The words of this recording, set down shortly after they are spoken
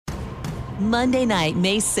Monday night,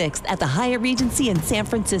 May 6th at the Hyatt Regency in San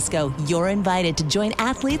Francisco. You're invited to join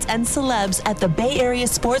athletes and celebs at the Bay Area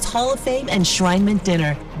Sports Hall of Fame Enshrinement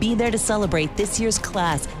Dinner. Be there to celebrate this year's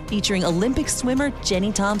class, featuring Olympic swimmer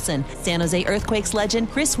Jenny Thompson, San Jose Earthquakes legend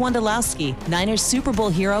Chris Wondolowski, Niners Super Bowl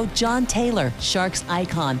hero John Taylor, Sharks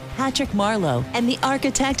icon Patrick Marleau, and the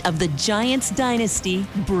architect of the Giants dynasty,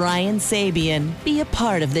 Brian Sabian. Be a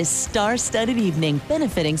part of this star-studded evening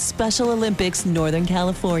benefiting Special Olympics Northern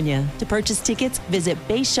California. To purchase tickets, visit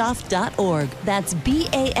bashoff.org. That's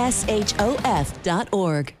BASHOF.org.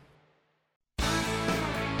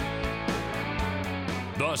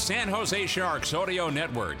 The San Jose Sharks Audio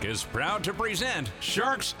Network is proud to present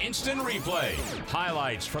Sharks Instant Replay.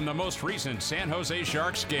 Highlights from the most recent San Jose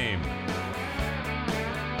Sharks game.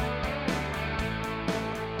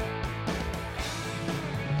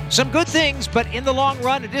 Some good things, but in the long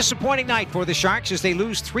run, a disappointing night for the Sharks as they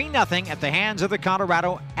lose 3-0 at the hands of the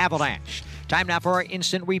Colorado Avalanche. Time now for our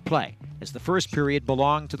instant replay, as the first period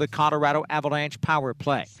belonged to the Colorado Avalanche power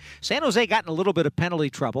play. San Jose got in a little bit of penalty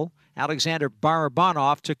trouble. Alexander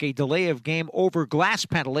Barabanov took a delay of game over glass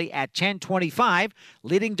penalty at 10:25,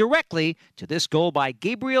 leading directly to this goal by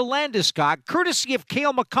Gabriel Landeskog, courtesy of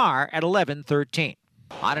Cale Makar at 11:13.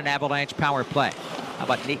 On an Avalanche power play. How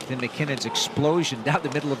about Nathan MacKinnon's explosion down the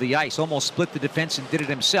middle of the ice? Almost split the defense and did it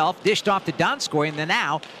himself. Dished off to Donskoy, and then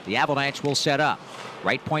now the Avalanche will set up.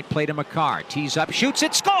 Right point play to Makar. Tees up, shoots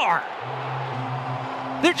it, score!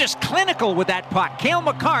 They're just clinical with that puck. Cale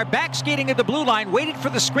Makar back skating at the blue line, waited for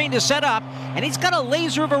the screen to set up, and he's got a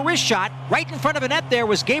laser of a wrist shot. Right in front of the net there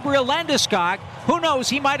was Gabriel Landeskog. Who knows,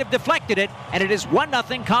 he might have deflected it, and it is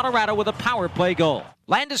 1-0 Colorado with a power play goal.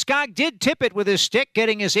 Landeskog did tip it with his stick,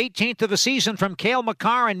 getting his 18th of the season from Cale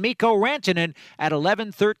Makar and Mikko Rantanen at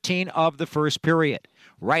 11:13 of the first period.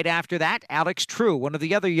 Right after that, Alex True, one of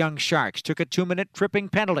the other young Sharks, took a 2-minute tripping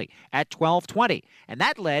penalty at 12:20, and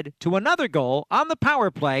that led to another goal on the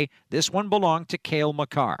power play. This one belonged to Cale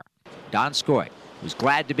Makar. Donskoy was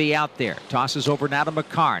glad to be out there. Tosses over now to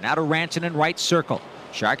Makar, now to Rantanen, right circle.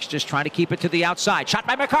 Sharks just trying to keep it to the outside. Shot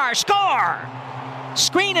by Makar, score!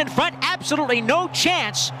 Screen in front, absolutely no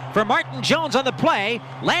chance for Martin Jones on the play.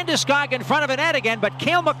 Landeskog in front of the net again, but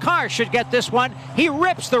Cale Makar should get this one. He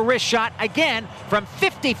rips the wrist shot again from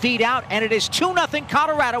 50 feet out, and it is 2-0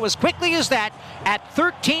 Colorado as quickly as that at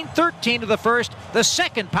 13:13 of the first, the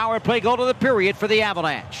second power play goal of the period for the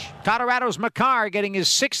Avalanche. Colorado's Makar getting his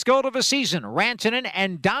 6th goal of the season. Rantanen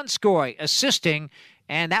and Donskoy assisting,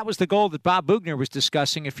 and that was the goal that Bob Boughner was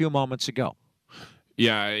discussing a few moments ago.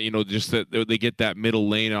 Yeah, just that they get that middle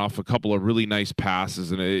lane off a couple of really nice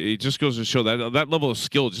passes, and it just goes to show that level of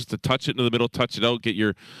skill, just to touch it into the middle, touch it out,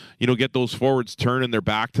 get those forwards turning their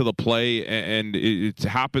back to the play, and it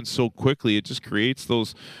happens so quickly. It just creates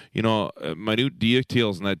those, minute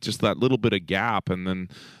details and that little bit of gap, and then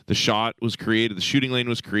the shot was created, the shooting lane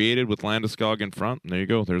was created with Landeskog in front, and there you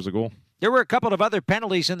go, there's a goal. There were a couple of other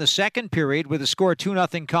penalties in the second period with the score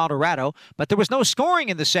 2-0 Colorado, but there was no scoring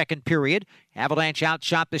in the second period. Avalanche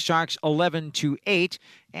outshot the Sharks 11-8,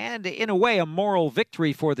 and in a way a moral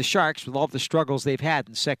victory for the Sharks with all the struggles they've had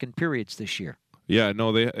in second periods this year. Yeah,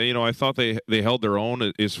 no, I thought they held their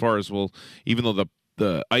own as far as, even though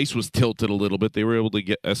the ice was tilted a little bit, they were able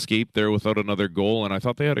to escape there without another goal, and I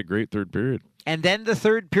thought they had a great third period. And then the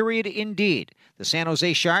third period indeed. The San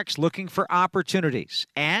Jose Sharks looking for opportunities,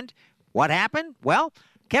 and what happened? Well,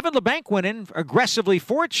 Kevin Labanc went in aggressively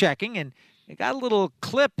forechecking, and it got a little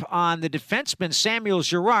clip on the defenseman Samuel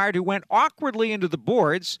Girard, who went awkwardly into the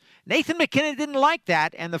boards. Nathan MacKinnon didn't like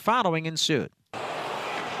that, and the following ensued.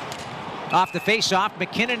 Off the face-off,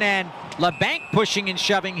 MacKinnon and Labanc pushing and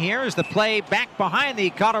shoving here as the play back behind the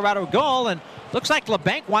Colorado goal, and looks like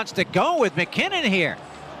Labanc wants to go with MacKinnon here.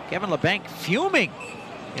 Kevin Labanc fuming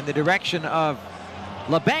in the direction of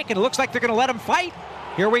Labanc, and it looks like they're going to let him fight.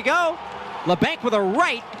 Here we go. Labanc with a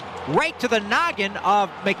right to the noggin of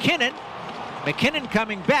MacKinnon. MacKinnon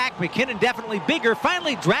coming back. MacKinnon definitely bigger,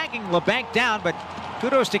 finally dragging Labanc down, but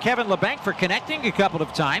kudos to Kevin Labanc for connecting a couple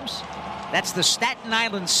of times. That's the Staten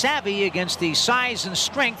Island savvy against the size and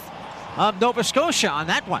strength of Nova Scotia on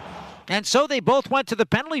that one. And so they both went to the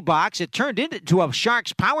penalty box. It turned into a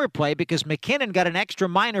Sharks power play because MacKinnon got an extra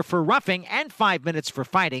minor for roughing and 5 minutes for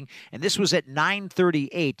fighting. And this was at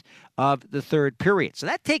 9:38 of the third period. So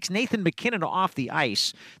that takes Nathan MacKinnon off the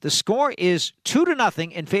ice. The score is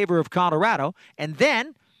 2-0 in favor of Colorado. And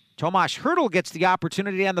then Tomas Hertl gets the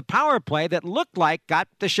opportunity on the power play that looked like got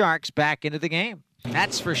the Sharks back into the game.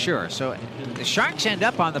 That's for sure. So the Sharks end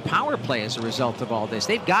up on the power play as a result of all this.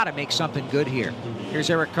 They've got to make something good here. Here's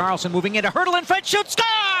Erik Karlsson moving into Hertl in front, shoot,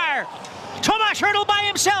 score! Tomas Hertl by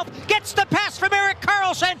himself gets the pass from Erik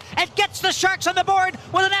Karlsson and gets the Sharks on the board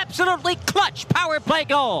with an absolutely clutch power play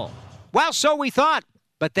goal. Well, so we thought.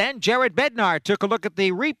 But then Jared Bednar took a look at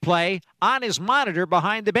the replay on his monitor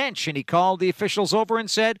behind the bench, and he called the officials over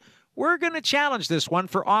and said, we're going to challenge this one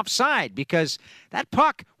for offside because that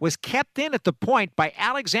puck was kept in at the point by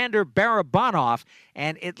Alexander Barabanov,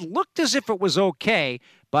 and it looked as if it was okay.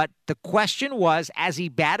 But the question was, as he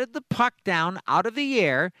batted the puck down out of the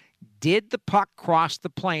air, did the puck cross the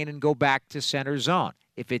plane and go back to center zone?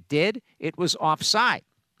 If it did, it was offside.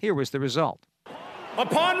 Here was the result.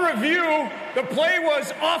 Upon review, the play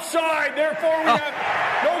was offside. Therefore, we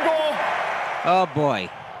have no goal. Oh, boy.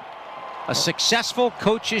 A successful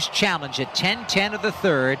coach's challenge at 10-10 of the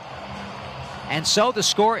third. And so the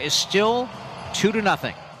score is still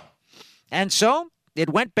 2-0. And so it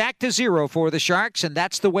went back to 0 for the Sharks, and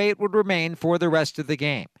that's the way it would remain for the rest of the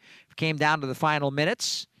game. It came down to the final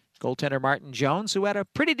minutes. Goaltender Martin Jones, who had a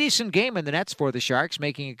pretty decent game in the nets for the Sharks,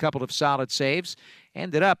 making a couple of solid saves,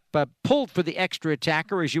 ended up pulled for the extra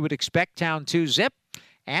attacker, as you would expect, Town 2-zip,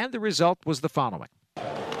 and the result was the following.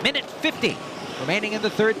 Minute 50 remaining in the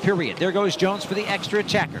third period. There goes Jones for the extra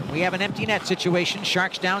attacker. We have an empty net situation.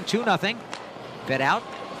 Sharks down 2-0. Fed out.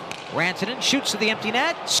 Rantanen shoots to the empty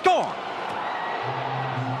net. Score!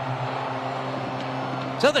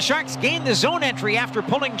 So the Sharks gained the zone entry after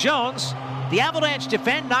pulling Jones. The Avalanche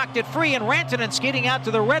defend, knocked it free, and Rantanen skating out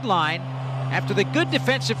to the red line after the good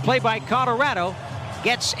defensive play by Colorado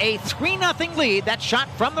gets a 3-0 lead. That shot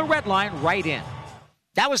from the red line right in.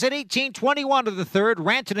 That was at 18:21 of the third.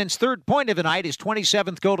 Rantanen's third point of the night, his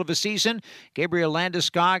 27th goal of the season. Gabriel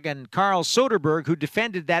Landeskog and Carl Soderberg, who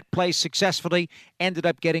defended that play successfully, ended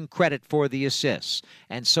up getting credit for the assists.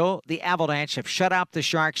 And so the Avalanche have shut out the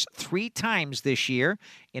Sharks 3 times this year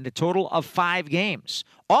in a total of 5 games.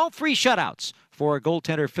 All 3 shutouts for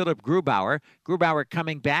goaltender Philip Grubauer. Grubauer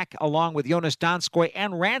coming back along with Jonas Donskoi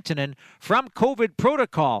and Rantanen from COVID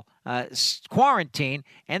protocol quarantine,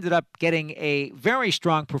 ended up getting a very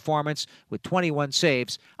strong performance with 21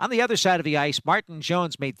 saves. On the other side of the ice, Martin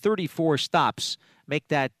Jones made 34 stops, make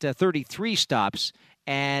that 33 stops,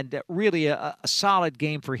 and really a solid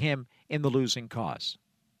game for him in the losing cause.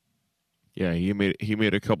 Yeah, he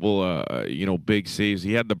made a couple big saves.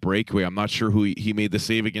 He had the breakaway. I'm not sure who he made the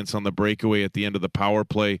save against on the breakaway at the end of the power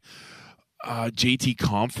play. JT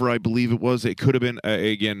Compher, I believe it was. It could have been,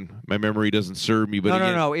 again, my memory doesn't serve me. But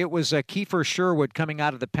No. It was Kiefer Sherwood coming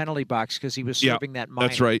out of the penalty box because he was serving that minor.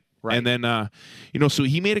 That's right. And then, so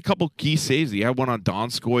he made a couple key saves. He had one on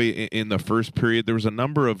Donskoi in the first period. There was a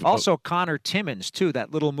number of... Also, Connor Timmins, too, that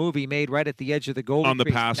little move he made right at the edge of the goal. On the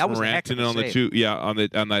pass from Rantanen on the 2,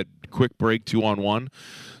 on that quick break 2-on-1.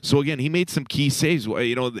 So, again, he made some key saves.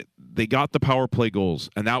 They got the power play goals,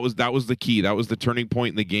 and that was the key. That was the turning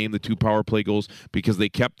point in the game, the 2 power play goals, because they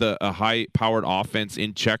kept a high-powered offense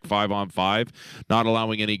in check 5-on-5, not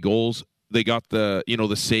allowing any goals. They got the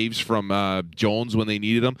saves from Jones when they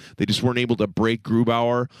needed them. They just weren't able to break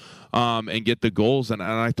Grubauer and get the goals. And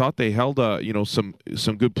I thought they held some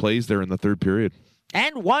good plays there in the third period.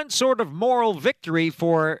 And one sort of moral victory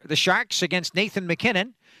for the Sharks against Nathan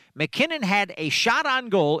MacKinnon. MacKinnon had a shot on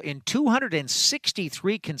goal in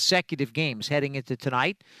 263 consecutive games heading into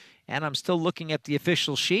tonight. And I'm still looking at the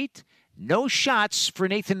official sheet. No shots for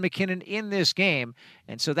Nathan MacKinnon in this game.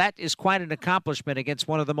 And so that is quite an accomplishment against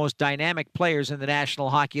one of the most dynamic players in the National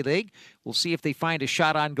Hockey League. We'll see if they find a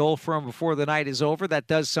shot on goal for him before the night is over. That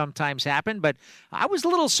does sometimes happen. But I was a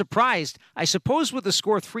little surprised. I suppose with the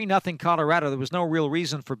score 3-0 Colorado, there was no real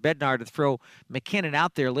reason for Bednar to throw MacKinnon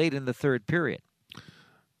out there late in the third period.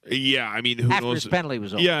 Yeah, I mean, who after knows? His penalty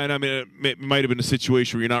was over. Yeah, and I mean, it might have been a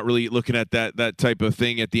situation where you're not really looking at that type of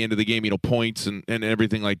thing at the end of the game, points and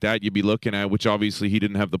everything like that you'd be looking at, which obviously he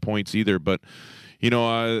didn't have the points either. But,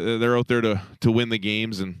 they're out there to win the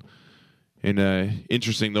games, and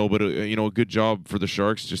interesting, though, but, a good job for the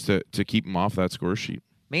Sharks just to keep them off that score sheet.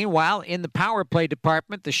 Meanwhile, in the power play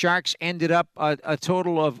department, the Sharks ended up a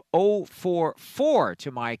total of 0 for 4 to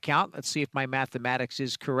my count. Let's see if my mathematics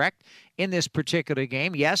is correct in this particular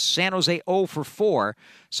game. Yes, San Jose 0 for 4.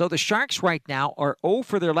 So the Sharks right now are 0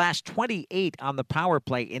 for their last 28 on the power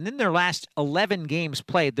play. And in their last 11 games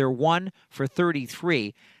played, they're 1 for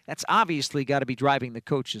 33. That's obviously got to be driving the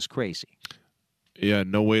coaches crazy. Yeah,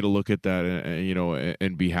 no way to look at that,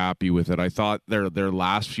 and be happy with it. I thought their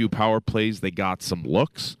last few power plays, they got some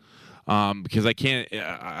looks, because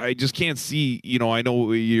I just can't see. I know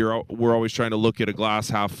we're always trying to look at a glass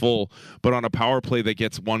half full, but on a power play that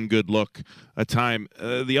gets one good look a time,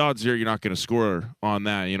 the odds are you're not going to score on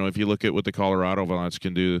that. If you look at what the Colorado Avalanche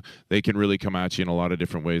can do, they can really come at you in a lot of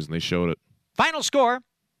different ways, and they showed it. Final score.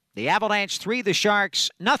 The Avalanche 3, the Sharks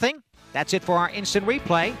nothing. That's it for our instant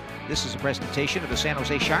replay. This is a presentation of the San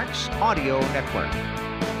Jose Sharks Audio Network.